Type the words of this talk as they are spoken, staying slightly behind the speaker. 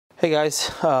Hey guys,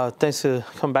 thanks for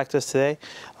coming back to us today.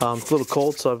 It's a little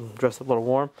cold, so I'm dressed up a little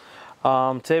warm.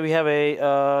 Today we have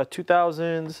a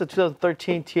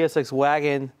 2013 TSX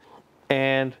Wagon,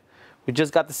 and we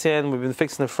just got this in. We've been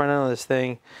fixing the front end of this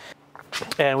thing,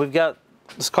 and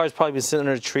this car's probably been sitting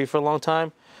under a tree for a long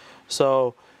time.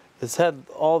 So it's had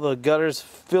all the gutters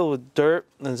filled with dirt,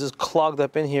 and it's just clogged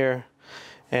up in here.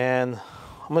 And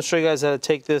I'm gonna show you guys how to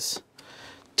take this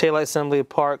taillight assembly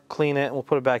apart, clean it, and we'll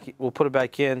put it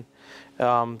back in,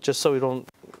 just so we don't,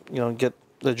 get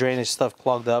the drainage stuff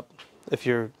clogged up. If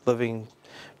you're living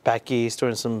back east or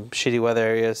in some shitty weather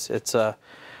areas, it's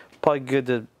probably good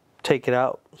to take it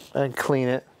out and clean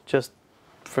it, just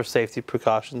for safety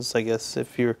precautions, I guess,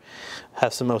 if you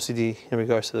have some OCD in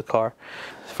regards to the car.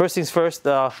 First things first,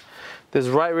 this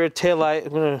right rear taillight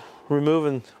I'm gonna remove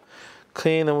and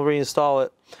clean, and we'll reinstall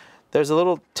it. There's a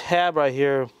little tab right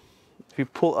here. If you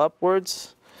pull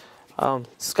upwards,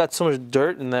 it's got so much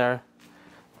dirt in there.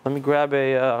 Let me grab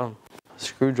a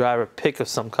screwdriver, pick of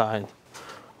some kind.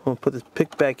 I'm gonna put this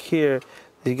pick back here.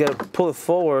 You gotta pull it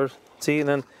forward, see,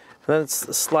 and then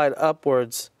slide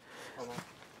upwards.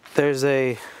 There's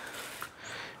if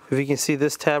you can see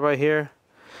this tab right here,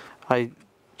 I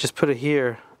just put it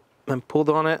here, then pulled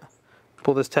on it,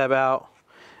 pull this tab out,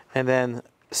 and then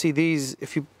see these,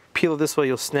 if you peel it this way,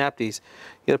 you'll snap these.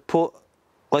 You gotta pull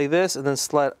like this and then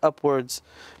slide upwards,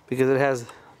 because it has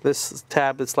this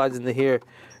tab that slides into here.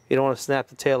 You don't want to snap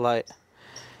the tail light.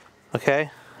 Okay,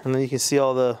 and then you can see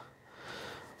all the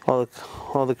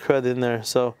crud in there.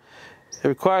 So it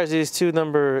requires these two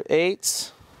number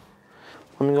 8s.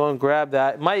 Let me go and grab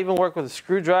that. It might even work with a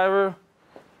screwdriver,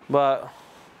 but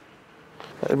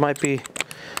it might be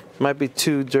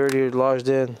too dirty or lodged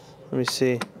in. Let me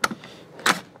see.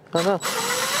 Oh no.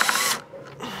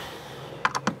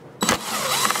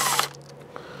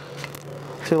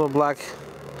 A little black.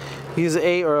 Use an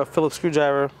 8 or a Phillips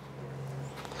screwdriver.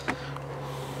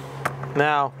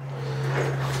 Now,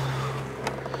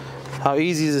 how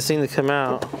easy is this thing to come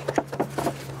out?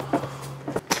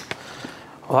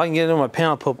 Well, I can get it in my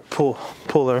panel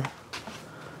puller.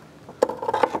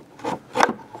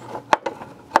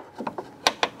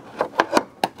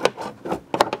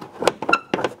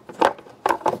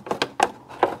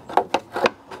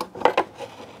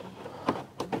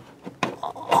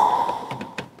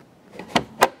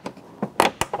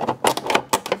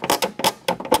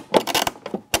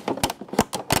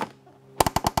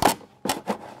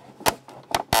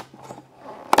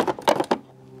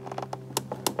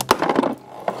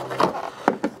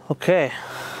 Okay,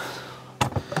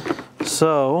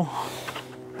 so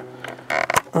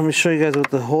let me show you guys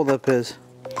what the holdup is.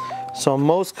 So on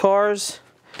most cars,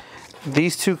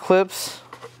 these two clips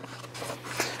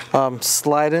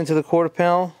slide into the quarter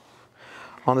panel.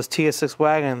 On this TSX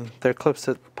Wagon, they're clips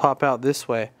that pop out this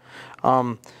way.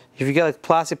 If you got like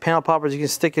plastic panel poppers, you can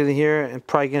stick it in here and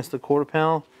pry against the quarter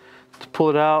panel to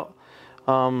pull it out.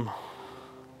 I'm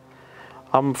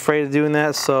afraid of doing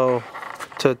that, so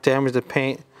to damage the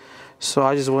paint. So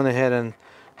I just went ahead and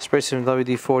sprayed some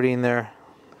WD-40 in there,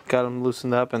 got them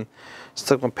loosened up, and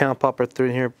stuck my panel popper through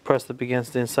in here, pressed up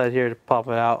against the inside here to pop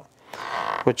it out,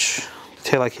 which the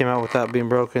taillight came out without being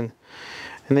broken.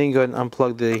 And then you go ahead and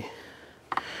unplug the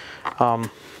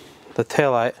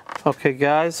taillight. Okay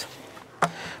guys,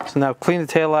 so now I've cleaned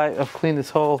the taillight, I've cleaned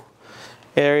this whole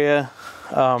area,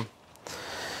 and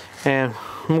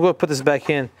I'm going to put this back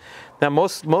in. Now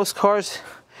most cars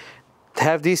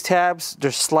have these tabs.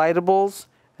 They're slidables,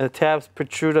 and the tabs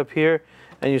protrude up here,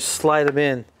 and you slide them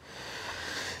in.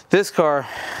 This car,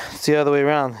 it's the other way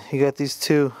around. You got these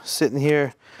two sitting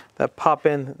here that pop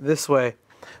in this way.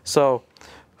 So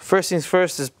first things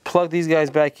first is plug these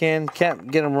guys back in. Can't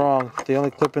get them wrong. They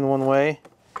only clip in one way.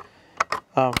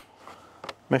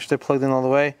 Make sure they're plugged in all the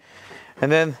way,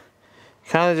 and then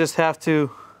kind of just have to.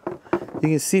 You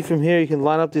can see from here. You can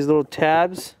line up these little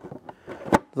tabs.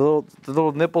 The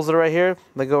little nipples that are right here,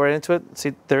 they go right into it.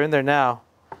 See, they're in there now.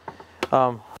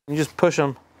 You just push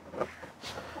them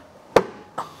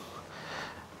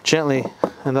gently,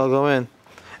 and they'll go in.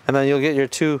 And then you'll get your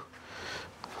two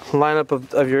lineup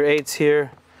of your 8s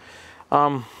here.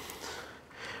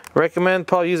 Recommend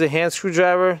probably use a hand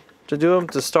screwdriver to do them,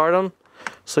 to start them,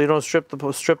 so you don't strip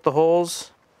the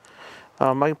holes.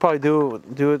 I can probably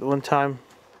do it one time.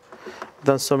 I've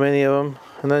done so many of them,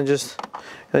 and then just.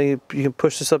 You can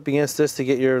push this up against this to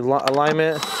get your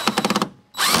alignment.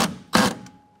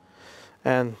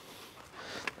 And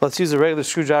let's use a regular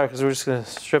screwdriver because we're just going to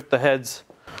strip the heads.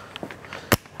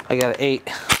 I got an 8,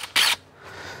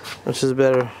 which is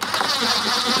better.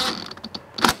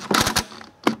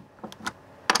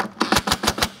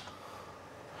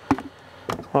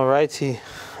 Alrighty,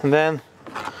 And then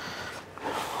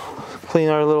clean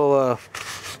our little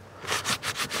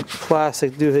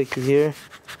plastic doohickey here.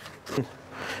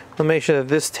 We'll make sure that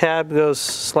this tab goes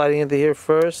sliding into here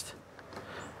first,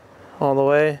 all the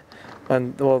way.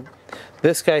 And well,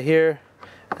 this guy here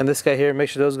and this guy here, make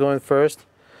sure those go in first.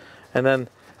 And then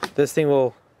this thing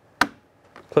will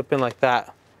clip in like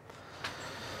that.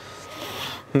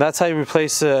 And that's how you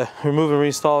replace, remove and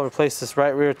reinstall, replace this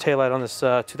right rear taillight on this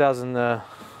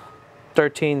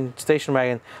 2013 station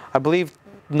wagon. I believe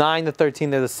 9 to 13,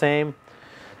 they're the same.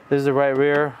 This is the right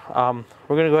rear. We're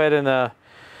gonna go ahead and,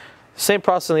 same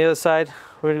process on the other side.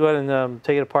 We're gonna go ahead and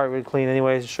take it apart really clean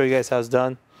anyways and show you guys how it's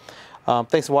done.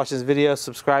 Thanks for watching this video.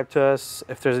 Subscribe to us.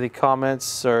 If there's any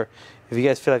comments or if you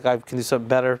guys feel like I can do something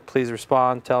better, please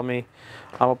respond, tell me.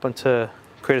 I'm open to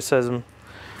criticism,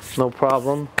 no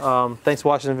problem. Thanks for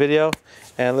watching the video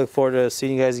and I look forward to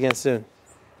seeing you guys again soon.